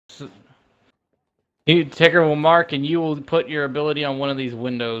Ticker will mark, and you will put your ability on one of these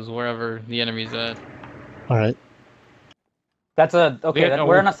windows wherever the enemy's at. All right. That's a okay.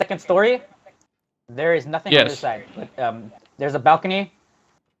 We're on a second story. There is nothing on this side, but there's a balcony.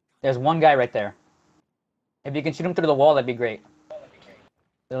 There's one guy right there. If you can shoot him through the wall, that'd be great.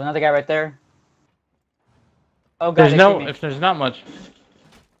 There's another guy right there. Oh god, if there's not much.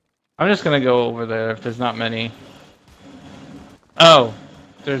 I'm just gonna go over there if there's not many. Oh,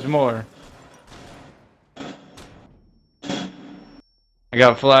 there's more. I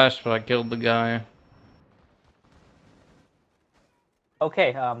got flashed, but I killed the guy.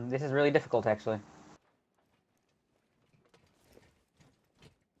 Okay, this is really difficult actually.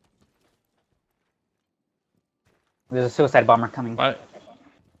 There's a suicide bomber coming. What?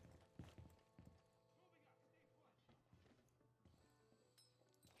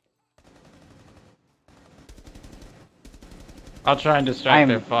 I'll try and distract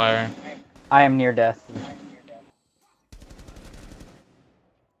their fire. I am near death.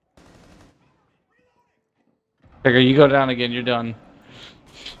 Figure you go down again, you're done.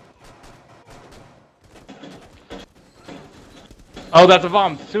 Oh, that's a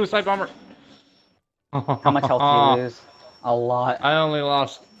bomb! Suicide bomber! How much health do you lose? A lot. I only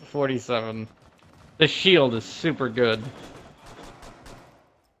lost 47. The shield is super good.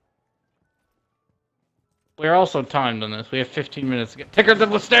 We're also timed on this. We have 15 minutes to get Ticker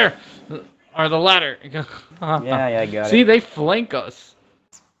the stair! Or the ladder. Yeah, I got it. See, they flank us.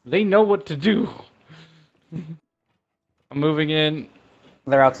 They know what to do. I'm moving in.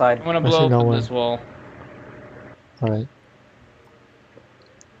 They're outside. I'm gonna blow open this wall. Alright.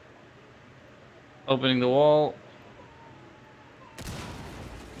 Opening the wall.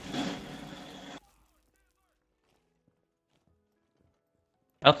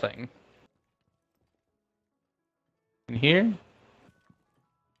 Nothing. In here?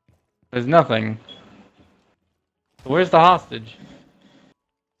 There's nothing. So where's the hostage?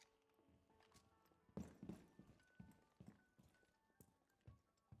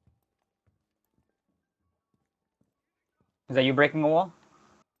 Is that you breaking a wall?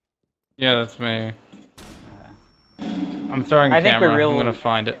 Yeah, that's me. I'm throwing a camera. I'm gonna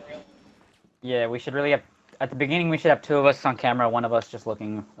find it. Yeah, we should really have... At the beginning, we should have 2 of us on camera, 1 of us just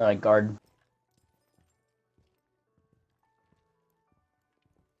looking, like, guard.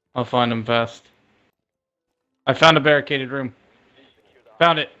 I'll find him fast. I found a barricaded room.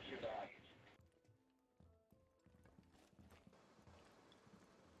 Found it.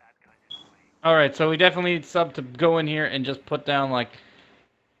 Alright, so we definitely need sub to go in here and just put down, like...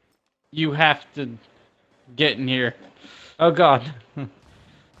 You have to get in here. Oh god.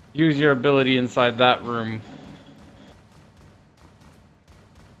 Use your ability inside that room.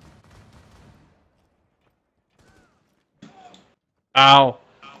 Ow.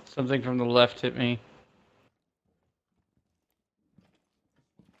 Something from the left hit me.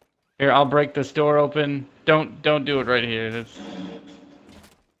 Here, I'll break this door open. Don't do it right here. That's...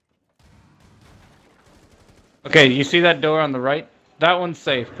 Okay, you see that door on the right? That one's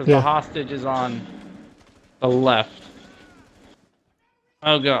safe, because the hostage is on the left.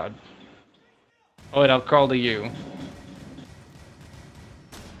 Oh god. Oh wait, I'll crawl to you.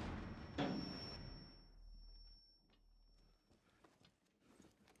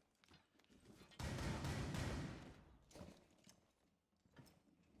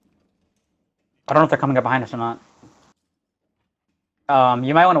 I don't know if they're coming up behind us or not.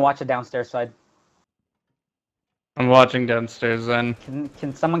 You might want to watch the downstairs side. I'm watching downstairs then.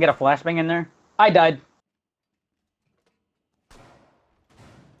 Can someone get a flashbang in there? I died.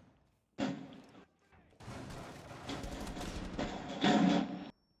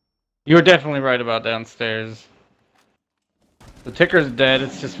 You were definitely right about downstairs. The ticker's dead,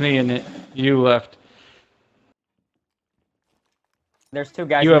 it's just me and you left. There's 2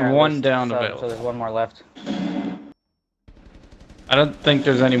 guys. You have 1 down available. So there's 1 more left. I don't think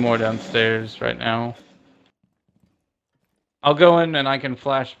there's any more downstairs right now. I'll go in and I can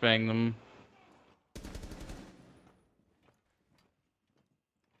flashbang them.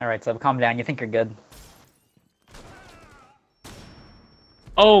 Alright, so calm down. You think you're good.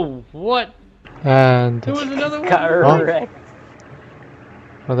 Oh, what? And... There was another one? Got wrecked.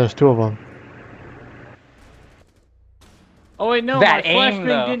 Oh, there's 2 of them. Oh wait, no, that my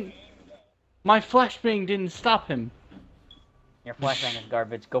flashbang didn't... My flashbang didn't stop him. Your flashbang is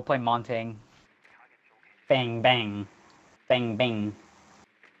garbage. Go play Montang. Bang, bang. Bang, bang.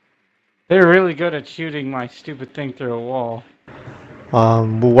 They're really good at shooting my stupid thing through a wall.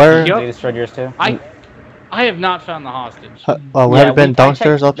 Where? They destroyed yours too? I have not found the hostage. Have you been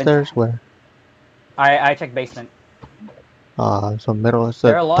downstairs, upstairs? Where? I checked basement. So middle is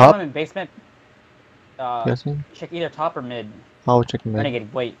There the are a lot top? of them in basement. Guessing? Check either top or mid. I'll check mid.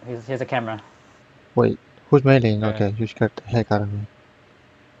 Renegade, wait, here's a camera. Wait, who's mailing? Okay. Okay, you scared the heck out of me.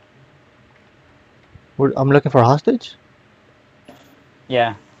 I'm looking for a hostage?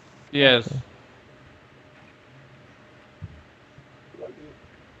 Yeah. Yes. Okay.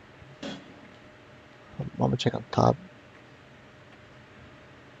 I'm gonna check on top.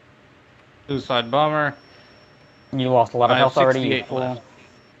 Suicide bomber. You lost a lot of I have health already, you 68 fool. left.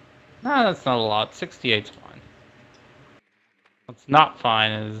 Nah, that's not a lot. 68's fine. What's not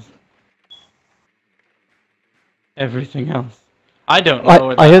fine is everything else. I don't know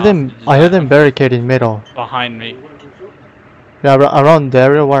where I that hear them. hostage is I hear at. them barricading middle. Behind me. Yeah, around the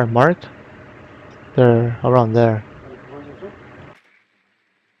area where I marked. They're around there.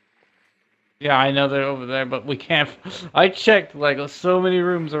 Yeah, I know they're over there, but we can't. I checked like so many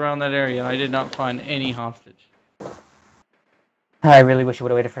rooms around that area, and I did not find any hostage. I really wish you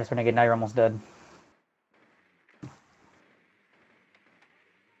would have waited for us, Renegade. Now you're almost dead.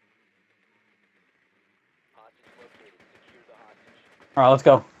 Alright, let's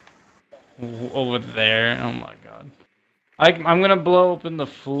go. Over there. Oh my god. I'm gonna blow open the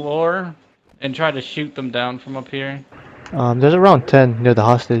floor and try to shoot them down from up here. There's around 10 near the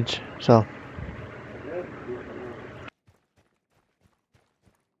hostage. So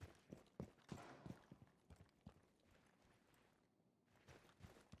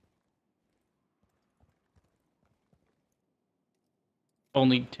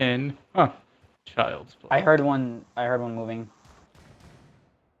Only 10. Huh. Child's play. I heard one moving.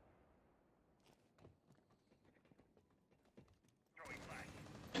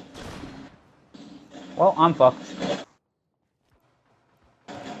 Well, I'm fucked.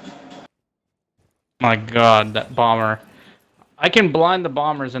 My god, that bomber. I can blind the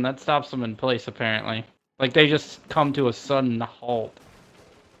bombers and that stops them in place apparently. Like they just come to a sudden halt.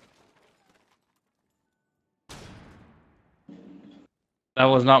 That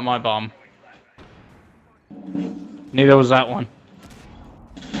was not my bomb. Neither was that one.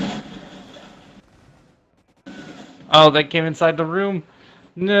 Oh, that came inside the room.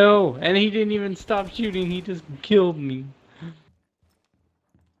 No, and he didn't even stop shooting. He just killed me.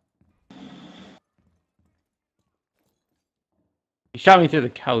 He shot me through the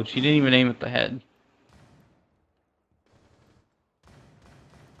couch. He didn't even aim at the head.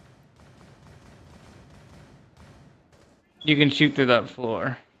 You can shoot through that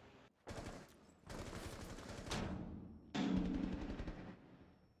floor.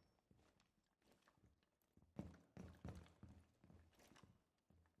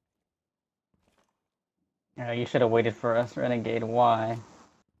 Yeah, you should have waited for us, Renegade. Why?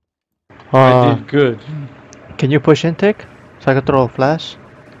 I did good. can you push intake so I can throw a flash?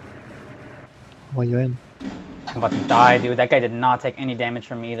 While you're in. I'm about to die, dude. That guy did not take any damage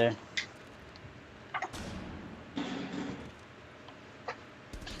from me either.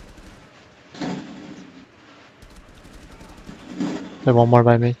 There's one more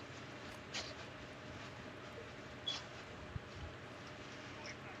by me.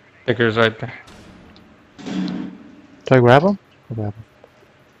 Sticker's right there. Should I grab him? I'll grab him.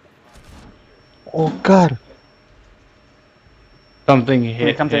 Oh god! Something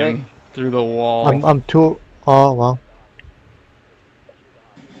hit come him through the wall. I'm too. Oh well.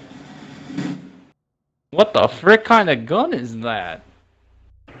 What the frick kind of gun is that?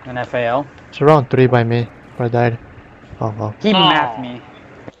 An FAL. It's around 3 by me. Where I died. Oh well. He mapped me.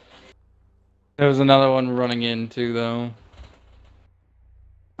 There was another one running in too, though.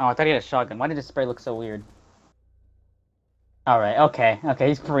 Oh, I thought he had a shotgun. Why did his spray look so weird? Alright, okay. Okay,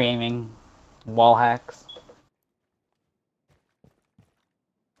 he's pre-aiming. Wall hacks.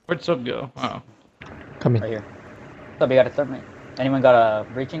 Where'd Sub go? Oh. Come in. Right here. So we got a thermite. Anyone got a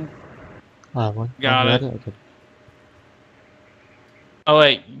breaching? One. Got it. Okay. Oh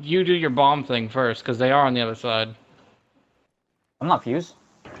wait, you do your bomb thing first, because they are on the other side. I'm not fused.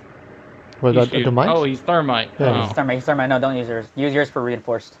 What You about shoot. the mines? Oh, he's thermite. Yeah, He's thermite. No, don't use yours. Use yours for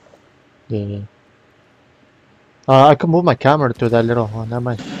reinforced. Yeah. I could move my camera to that little one. Never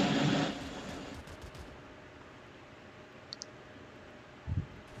mind.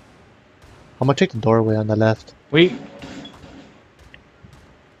 I'm gonna check the doorway on the left.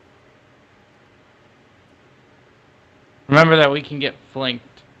 Remember that we can get flanked.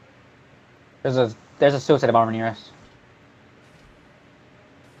 There's a suicide bomber near us.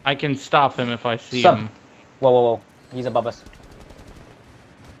 I can stop him if I see Sub. him. Whoa. He's above us.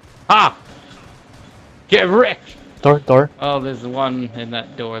 Ah! Get wrecked! Door. Oh, there's one in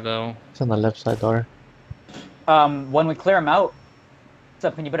that door, though. It's on the left side door. When we clear him out,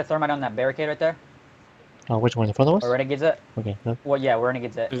 Sub, can you put a thermite on that barricade right there? Which one? In front of us? Where Renegade's at? Okay. Good. Well, yeah, where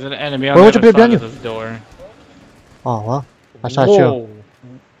Renegade's at. There's an enemy on Where the would you other be side behind of you? this door. Oh well. I shot you.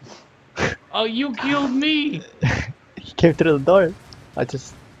 Oh, you killed me! He came through the door. I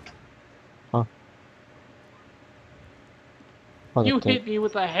just. Oh. Oh, You okay. hit me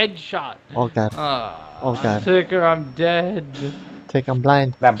with a headshot. Oh god. Oh god. Ticker, I'm dead. Take, I'm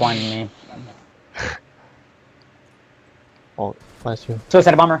blind. That blinded me. Oh, bless you.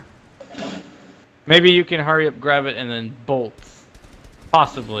 Suicide bomber. Maybe you can hurry up, grab it, and then bolt.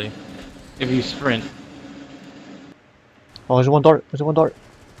 Possibly. If you sprint. Oh, there's one door. There's one door.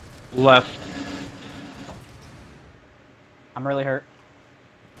 Left. I'm really hurt.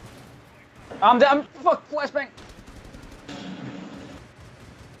 I'm dead. Fuck, flashbang.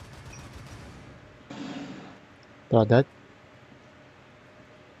 They're all dead.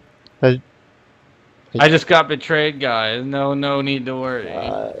 There's, I just got betrayed, guys. No need to worry.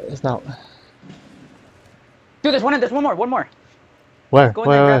 it's not. Dude, there's one more. One more. Where? Go in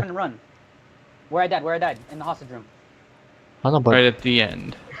there, Where? grab and run. Where I died. In the hostage room. I don't know, but Right at the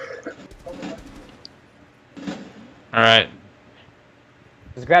end. Alright.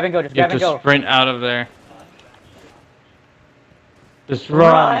 Just grab and go. Just You have grab and to go. sprint out of there. Just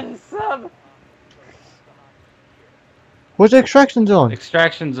run! Sub. where's the extraction zone?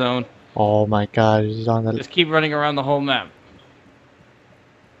 Extraction zone. Oh my god, he's on the. Just keep running around the whole map.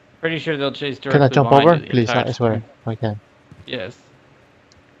 Pretty sure they'll chase directly Can I jump behind over? you the Please, entire I swear. time. I can. Yes.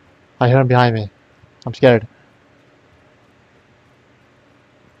 I hear him behind me. I'm scared.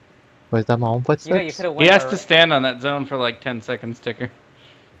 Was that my own You know, you footsteps? could have He has to stand on that zone for like 10 seconds, Ticker.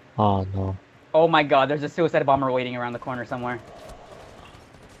 Oh no. Oh my god, there's a suicide bomber waiting around the corner somewhere.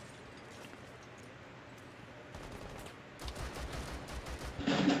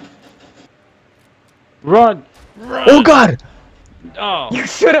 Run! Run! Oh god! Oh! You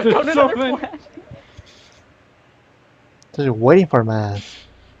should have done there's another something. flash. They're just waiting for my ass.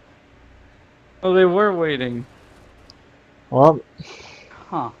 Oh, they were waiting. Well,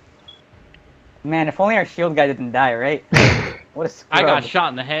 Huh. Man, if only our shield guy didn't die, right? What a scrub. I got shot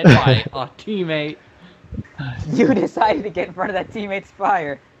in the head by a teammate. You decided to get in front of that teammate's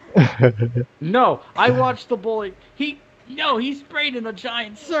fire. No, I watched the bullet. He sprayed in a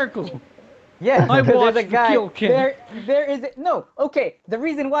giant circle. Yeah, I there's watched a the guy. kill cam. There is no. Okay, the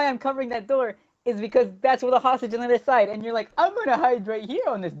reason why I'm covering that door is because that's where the hostage on the other side, and you're like, I'm gonna hide right here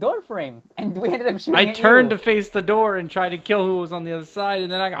on this door frame, and we ended up shooting. I at turned you. to face the door and tried to kill who was on the other side,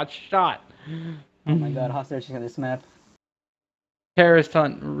 and then I got shot. Oh my god, hostage on this map. Terrorist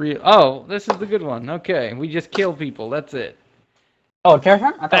hunt real. Oh, this is the good one. Okay, we just kill people. That's it. Oh, terrorist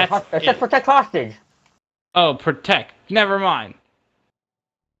hunt? I thought That's it said it. protect hostage. Oh, protect. Never mind.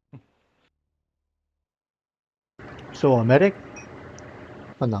 so a medic?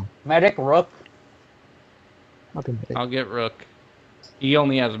 Oh no. Medic, Rook. I'll be medic. I'll get Rook. He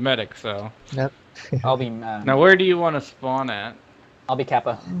only has medic, so. Yep. I'll be. Now, where do you want to spawn at? I'll be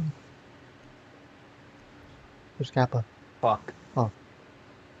Kappa. Who's Kappa? Fuck. Oh.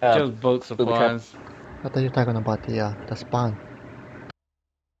 Just boat supplies. I thought you were talking about the spawn.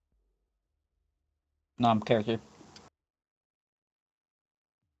 No, I'm character.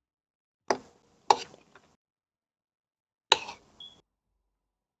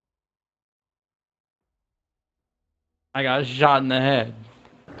 I got shot in the head.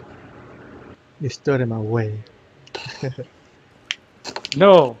 You stood in my way.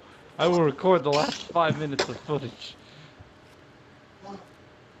 No, I will record the last 5 minutes of footage.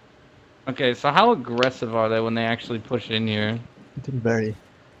 Okay, so how aggressive are they when they actually push in here? It didn't vary.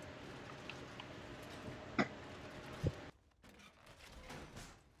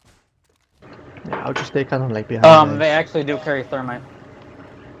 Yeah, I'll just stay kind of like behind. They actually do carry thermite.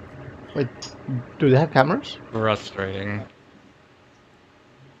 Wait, do they have cameras? Frustrating.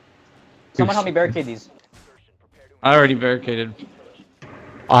 Someone help me barricade these. I already barricaded.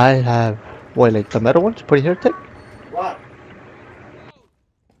 I have. Wait, like the metal ones? Put it here, Tick? What?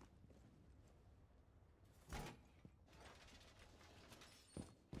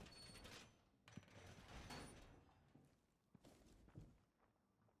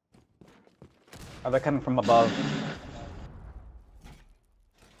 Are they coming from above?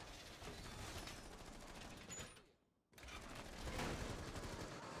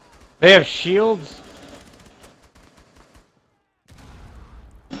 They have shields?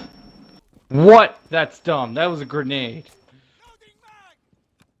 What? That's dumb. That was a grenade.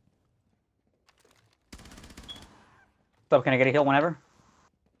 So can I get a heal whenever?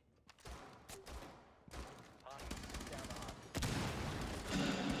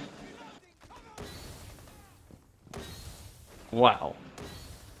 Wow.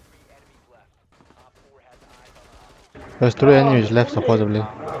 There's 3 enemies left supposedly.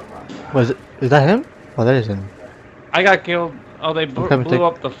 Is that him? Oh, that is him. I got killed. Oh, they coming, blew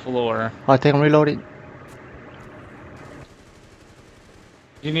up the floor. I think I'm reloading.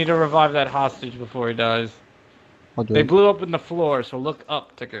 You need to revive that hostage before he dies. I'll do They it. blew up in the floor, so look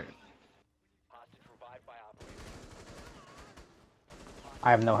up, Ticker.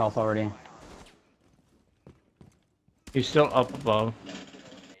 I have no health already. He's still up above.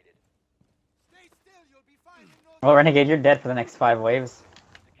 Well, Renegade, you're dead for the next 5 waves.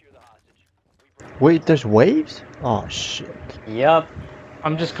 Wait, there's waves? Oh shit. Yup.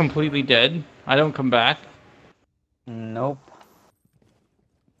 I'm just completely dead. I don't come back. Nope.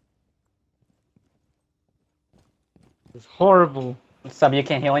 It's horrible. Sub, you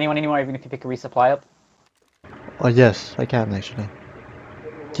can't heal anyone anymore even if you pick a resupply up? Oh yes, I can actually.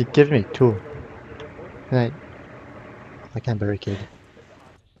 Give me 2. Can I can't barricade.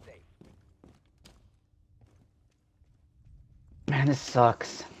 Man, this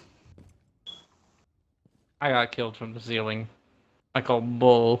sucks. I got killed from the ceiling. I call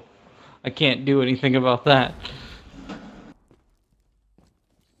bull. I can't do anything about that.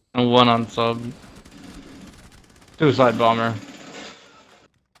 And 1 on sub. Suicide bomber.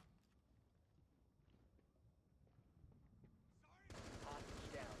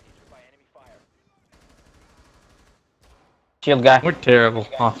 Shield guy. We're terrible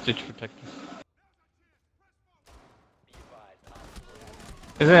hostage protectors.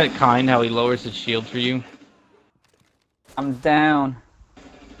 Isn't it kind how he lowers his shield for you? I'm down.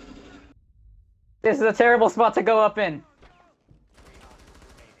 This is a terrible spot to go up in.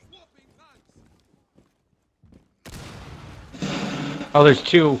 Oh, there's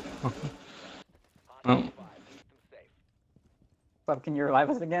 2. Oh. Sub, can you revive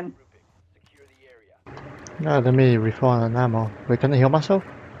us again? No, let me refill on ammo. Wait, can I heal myself?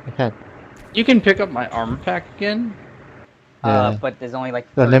 I can't. You can pick up my armor pack again? Yeah. But there's only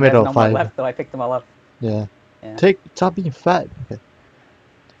like The limit there's of no more 5. left, so I picked them all up. Yeah. Yeah. Stop being fat. Okay.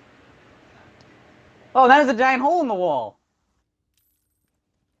 Oh, that is a giant hole in the wall.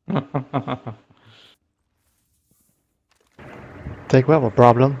 We have a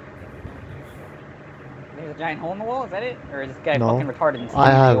problem. There's a giant hole in the wall, is that it? Or is this guy No. fucking retarded and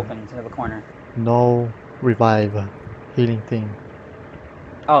I have- open into the corner? No revive healing thing.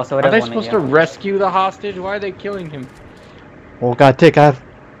 Oh, so it Are does they limit supposed you. to rescue the hostage? Why are they killing him? Oh god, Tick, I have.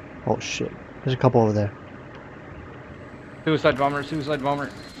 Oh shit. There's a couple over there. Suicide bomber, suicide bomber.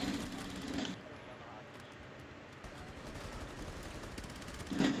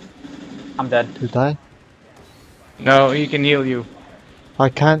 I'm dead. To die? No, he can heal you. I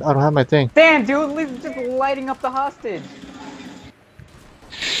can't. I don't have my thing. Damn, dude, Liz just lighting up the hostage.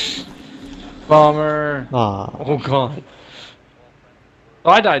 Bomber. Ah. Oh god. Oh,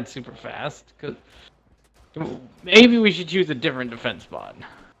 I died super fast. Cause maybe we should choose a different defense spot.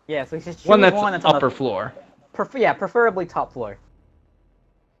 Yeah, so we should choose One that's on upper the, floor. yeah, preferably top floor.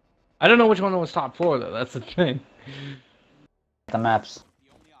 I don't know which one was top floor though. That's the thing. The maps.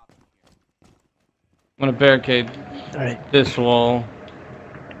 I'm gonna barricade Alright. this wall.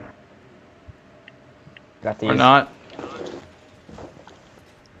 Got these. Or not.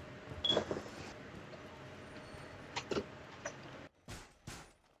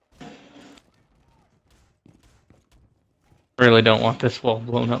 Really don't want this wall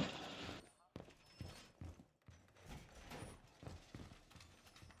blown up.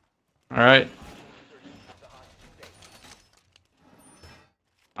 Alright.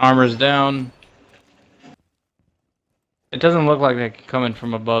 Armor's down. It doesn't look like they're coming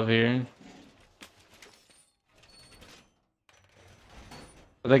from above here.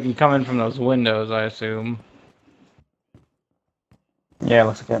 But they can come in from those windows, I assume. Yeah,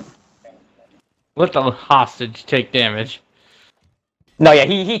 looks like it. Let the hostage take damage. No, yeah,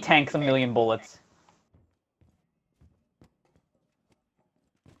 he tanks a million bullets.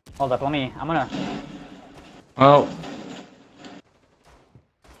 Hold up, I'm gonna... Oh.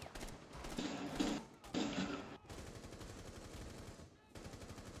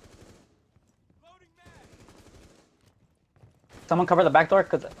 Someone cover the back door,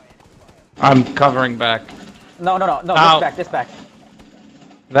 cause... I'm covering back. No, Ow. this back.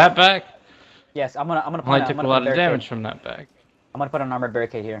 That back? Yes, I'm gonna put, I took a lot of damage from that back. I'm gonna put an armored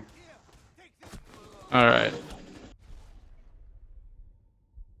barricade here. Alright.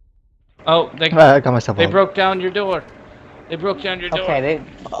 Oh, I got myself they out. broke down your door. They broke down your door. Okay, they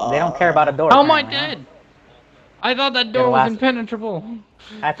don't care about a door. How am I apparently, huh? dead? I thought that door was impenetrable.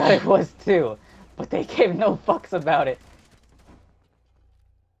 I thought it was too, but they gave no fucks about it.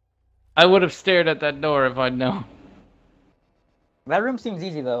 I would have stared at that door if I'd known. That room seems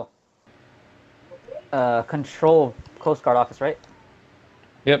easy though. Control Coast Guard office, right?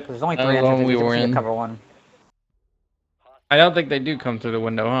 Yep. There's only that 3 was the one entrances. we We were just need to in. cover one. I don't think they do come through the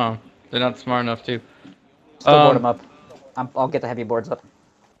window, huh? They're not smart enough to. Still board them up. I'll get the heavy boards up.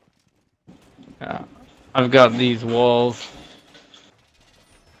 Yeah. I've got these walls.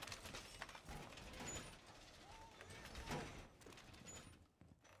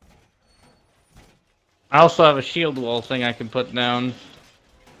 I also have a shield wall thing I can put down.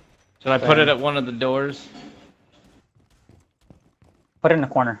 Should I put it at one of the doors? Put it in the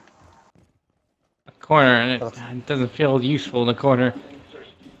corner. A corner, and it doesn't feel useful in the corner.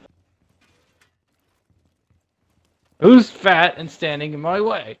 Who's fat and standing in my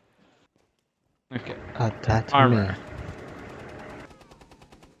way? Okay. That's Armor. me.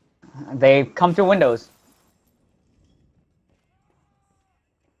 They come through windows.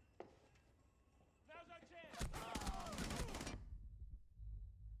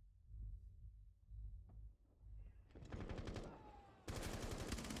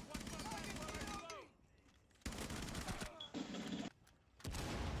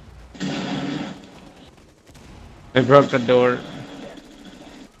 They broke the door.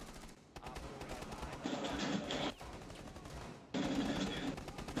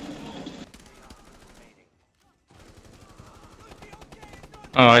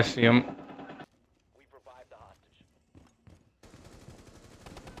 Oh, I see him.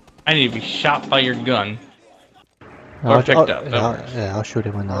 I need to be shot by your gun. Or picked up. Yeah, I'll shoot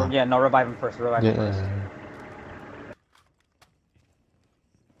him when Yeah, no, revive him first. Revive him first.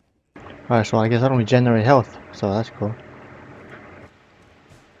 Alright, so I guess I don't regenerate health, so that's cool.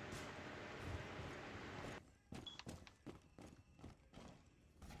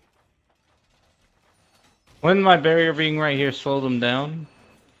 Wouldn't my barrier being right here slow them down?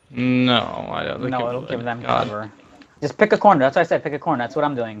 No, I don't think No, it it'll would. give them God. cover. Just pick a corner. That's what I said. Pick a corner. That's what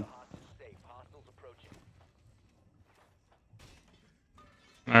I'm doing.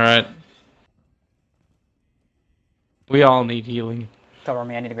 Alright. We all need healing. Cover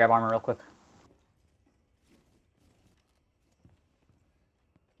me. I need to grab armor real quick.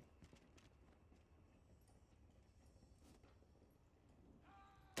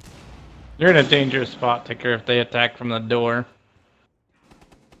 You're in a dangerous spot, Ticker, if they attack from the door.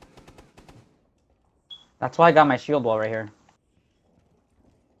 That's why I got my shield wall right here.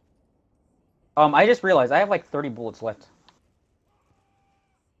 I just realized I have like 30 bullets left.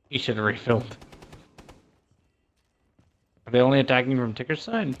 You should have refilled. Are they only attacking from Ticker's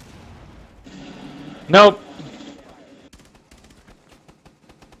side? Nope!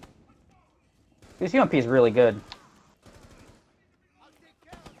 This UMP is really good.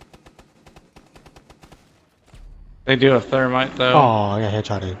 They do a thermite though. Oh, I got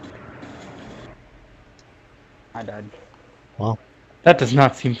headshotted. I died. Wow. That does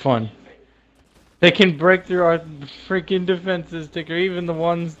not seem fun. They can break through our freaking defenses, Ticker, even the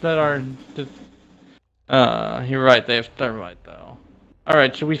ones that are... you're right, they have thermite though.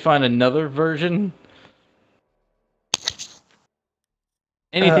 Alright, should we find another version?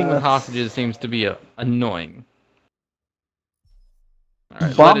 Anything with hostages seems to be annoying.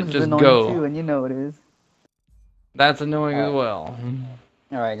 Alright, let it just go. Too, and you know it is. That's annoying as well.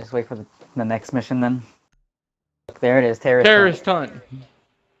 Alright, just wait for the next mission then. Look, there it is, terrorist hunt.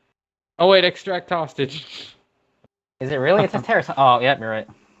 Oh wait, extract hostage. Is it really? It says terrorist hunt. Oh, yep, you're right.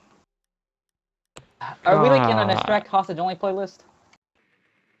 Are we like in an extract hostage only playlist?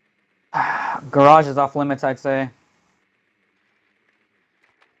 Garage is off limits, I'd say.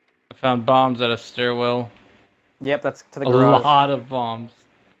 I found bombs at a stairwell. Yep, that's to the garage. A lot of bombs.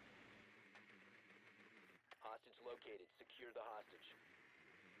 Hostage located. Secure the hostage.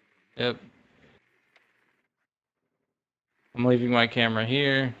 Yep. I'm leaving my camera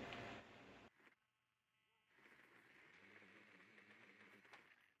here.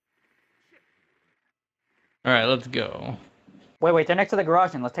 Alright, let's go. Wait, they're next to the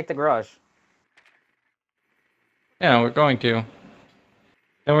garage and let's take the garage. Yeah, we're going to.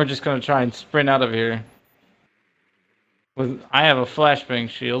 Then we're just gonna try and sprint out of here. I have a flashbang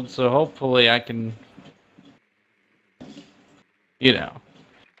shield, so hopefully I can... You know.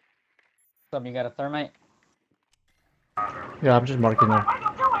 So you got a thermite? Yeah, I'm just marking the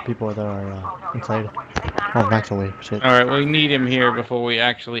people that are inside. Oh, Max away. Shit. Alright, we need him here before we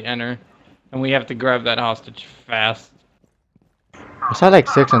actually enter. And we have to grab that hostage fast. I saw like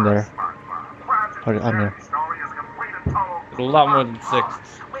 6 in there. Oh, I'm there. A lot more than 6.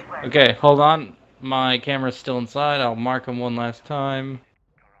 Okay, hold on. My camera's still inside. I'll mark him one last time.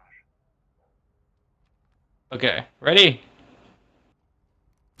 Okay, ready?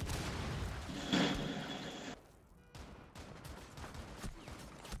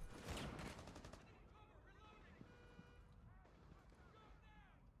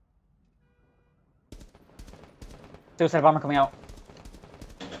 Two set of armor coming out.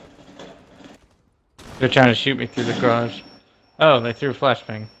 They're trying to shoot me through the garage. Oh, they threw a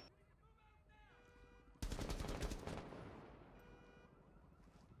flashbang.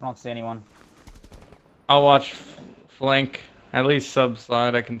 I don't see anyone. I'll watch flank. At least sub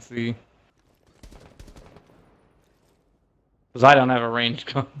side I can see. Because I don't have a range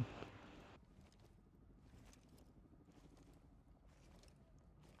gun.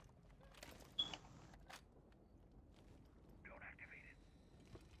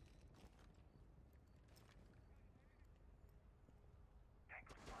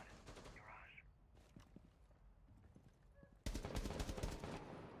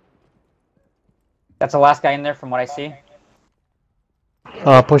 That's the last guy in there from what I see.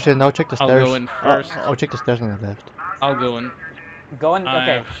 Push in. I'll check the stairs. I'll go in first. I'll check the stairs on the left. I'll go in. Go in.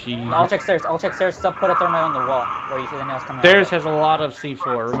 Okay. She... I'll check stairs. I'll check stairs. Stop. Put a thermite on the wall where you see the nails coming Stairs out. has a lot of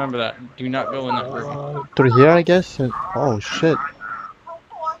C4. Remember that. Do not go in that room. Through here, I guess. Oh shit.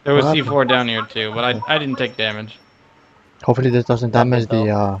 There was What C4 down here too, but I didn't take damage. Hopefully this doesn't damage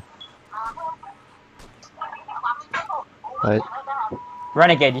the Right.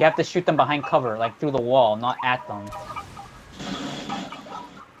 Renegade, you have to shoot them behind cover, like through the wall, not at them.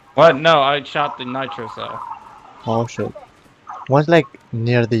 What? No, I shot the nitro cell. Oh shit. One's like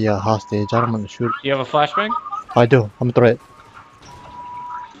near the hostage. I don't want to shoot. You have a flashbang? I do. I'm gonna throw it.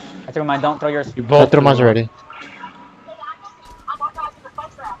 I threw mine. Don't throw yours. You I both threw mine threw already.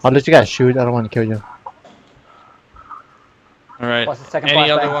 I'll let you guys shoot. I don't want to kill you. Alright. What's the second Any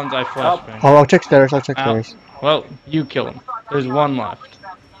flashbang? other ones I flashbang? Oh, I'll check stairs. I'll check Ow. stairs. Well, you kill him. There's one left.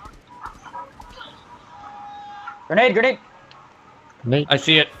 Grenade! Grenade! Nate, I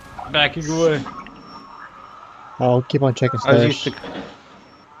see it. Backing away. I'll keep on checking I was stairs. used to...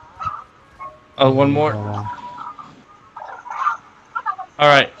 Oh, one more.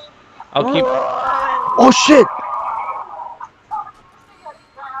 Alright. I'll keep... Oh shit!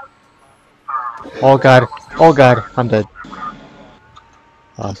 Oh god. Oh god. I'm dead.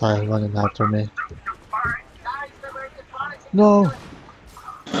 Oh, sorry, running after me. No.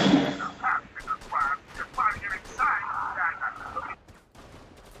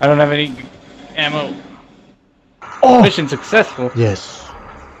 I don't have any ammo. Oh! Mission successful. Yes.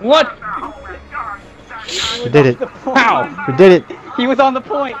 What? We did it. How? We did it. He was on the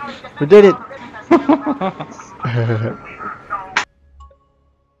point! We did it.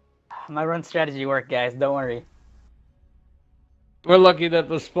 My run strategy worked, guys. Don't worry. We're lucky that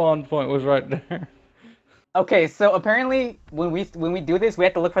the spawn point was right there. Okay, so apparently when we do this, we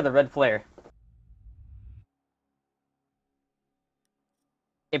have to look for the red flare.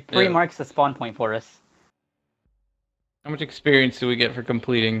 It pre-marks the spawn point for us. How much experience do we get for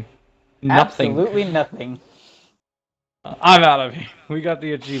completing? Nothing. Absolutely nothing. I'm out of here. We got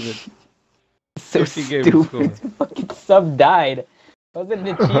the achievement. So 50 game stupid. Fucking sub died. That was an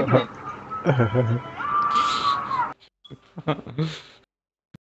achievement. score.